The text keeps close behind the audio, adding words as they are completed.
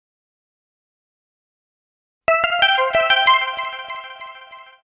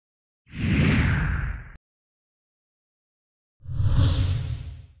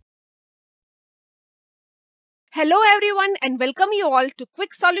Hello everyone and welcome you all to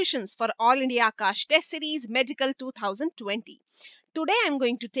Quick Solutions for All India Akash Test Series Medical 2020. Today I am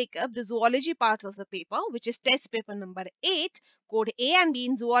going to take up the zoology part of the paper, which is test paper number 8, code A and B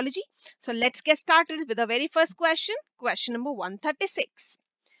in zoology. So let's get started with the very first question, question number 136.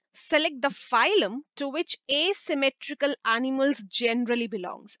 Select the phylum to which asymmetrical animals generally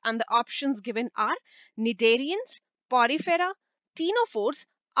belongs, and the options given are cnidarians, porifera, ctenophores,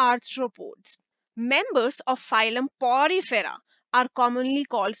 arthropods. Members of phylum Porifera are commonly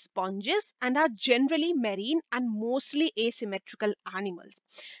called sponges and are generally marine and mostly asymmetrical animals.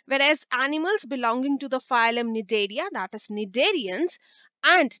 Whereas animals belonging to the phylum Cnidaria, that is cnidarians,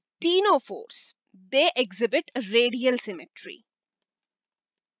 and ctenophores, they exhibit radial symmetry.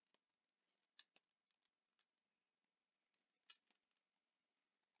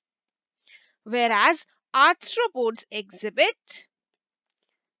 Whereas arthropods exhibit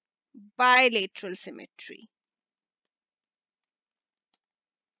bilateral symmetry.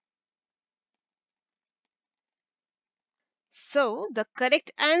 So the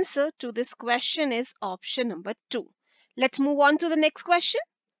correct answer to this question is option number 2. Let's move on to the next question.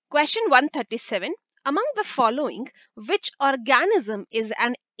 Question 137. Among the following, which organism is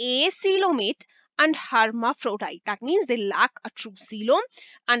an acoelomate and hermaphrodite? That means they lack a true coelom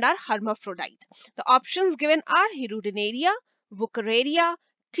and are hermaphrodite. The options given are Hirudinaria, Wuchereria,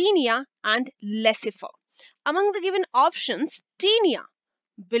 Taenia and Lecifer. Among the given options, Taenia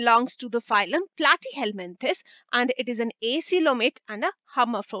belongs to the phylum Platyhelminthes and it is an acoelomate and a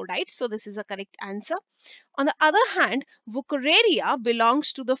hermaphrodite. So this is a correct answer. On the other hand, Wuchereria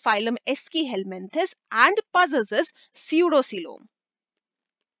belongs to the phylum Eschyhelminthes and possesses pseudocoelom.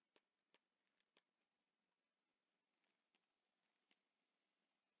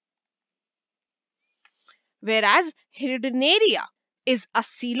 Whereas Hirudinaria is a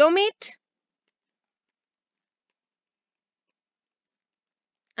coelomate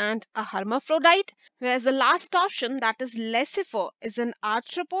and a hermaphrodite, whereas the last option, that is Lecifer, is an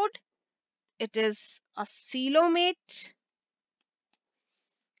arthropod. It is a coelomate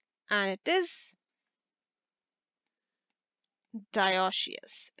and it is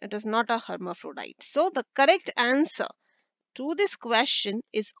dioecious. It is not a hermaphrodite. So the correct answer to this question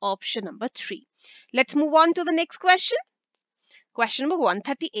is option number 3. Let's move on to the next question. Question number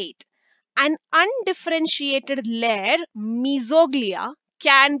 138. An undifferentiated layer, mesoglea,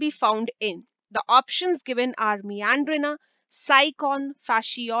 can be found in. The options given are meandrina, cycon,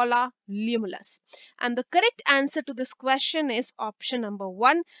 fasciola, limulus. And the correct answer to this question is option number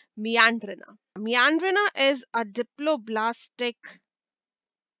 1, meandrina. Meandrina is a diploblastic.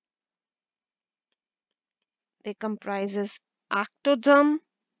 They comprises ectoderm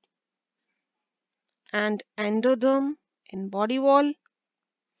and endoderm in body wall,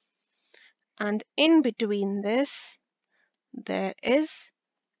 and in between this there is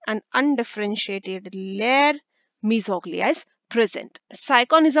an undifferentiated layer, mesoglea, is present.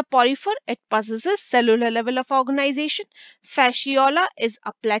 Cycon is a porifer. It possesses cellular level of organization. Fasciola is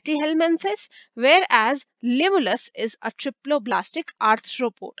a platyhelminthes, whereas limulus is a triploblastic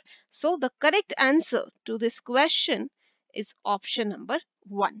arthropod. So the correct answer to this question is option number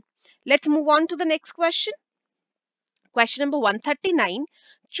 1. Let's move on to the next question. Question number 139.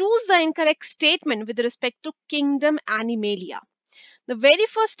 Choose the incorrect statement with respect to kingdom Animalia. The very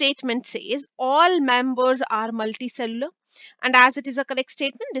first statement says all members are multicellular, and as it is a correct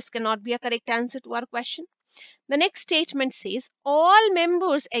statement, this cannot be a correct answer to our question. The next statement says all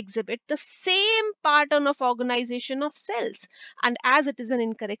members exhibit the same pattern of organization of cells, and as it is an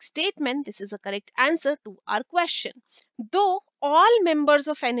incorrect statement, this is a correct answer to our question. Though all members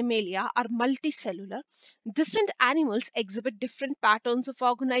of Animalia are multicellular, different animals exhibit different patterns of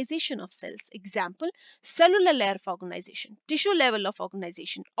organization of cells. Example, cellular layer of organization, tissue level of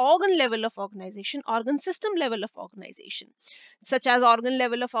organization, organ level of organization, organ system level of organization. Such as organ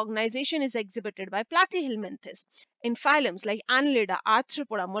level of organization is exhibited by platyhelminthes. In phylums like Annelida,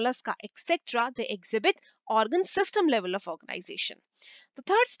 Arthropoda, Mollusca, etc., they exhibit organ system level of organization. The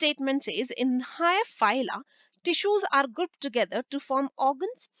third statement says in higher phyla, tissues are grouped together to form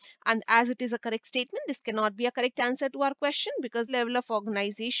organs, and as it is a correct statement, this cannot be a correct answer to our question because level of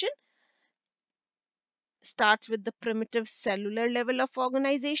organization starts with the primitive cellular level of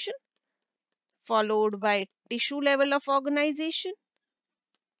organization followed by tissue level of organization,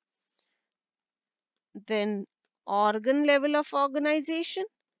 then organ level of organization,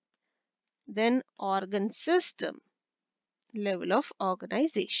 then organ system level of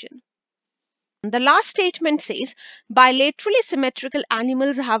organization. The last statement says bilaterally symmetrical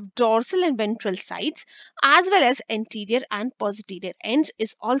animals have dorsal and ventral sides as well as anterior and posterior ends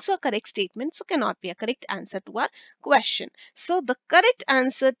is also a correct statement, so cannot be a correct answer to our question. So the correct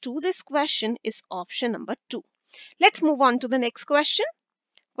answer to this question is option number 2. Let's move on to the next question.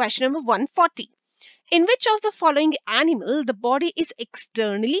 Question number 140. In which of the following animal the body is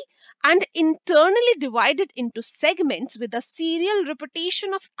externally and internally divided into segments with a serial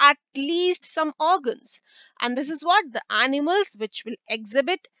repetition of at least some organs? And this is what the animals which will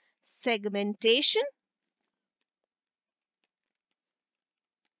exhibit segmentation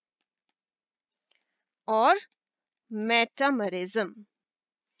or metamerism.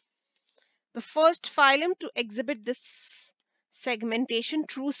 The first phylum to exhibit this segmentation,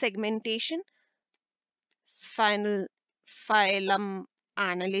 true segmentation, final phylum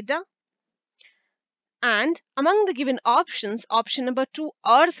Annelida. And among the given options, option number 2,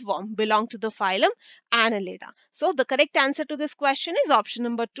 earthworm, belong to the phylum Annelida. So the correct answer to this question is option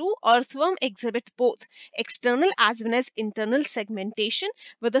number 2, earthworm exhibits both external as well as internal segmentation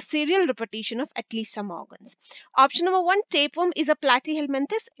with a serial repetition of at least some organs. Option number 1, tapeworm, is a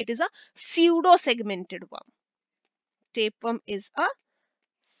platyhelminthes. It is a pseudo-segmented worm. Tapeworm is a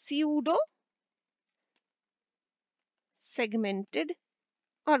pseudo-segmented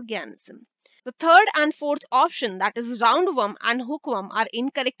organism. The third and fourth option, that is roundworm and hookworm, are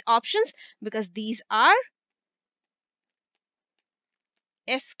incorrect options because these are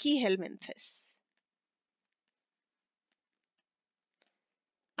Eschyhelminthes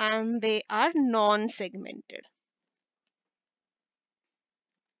and they are non-segmented.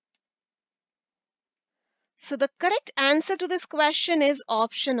 So the correct answer to this question is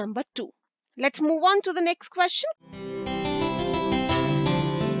option number 2. Let's move on to the next question.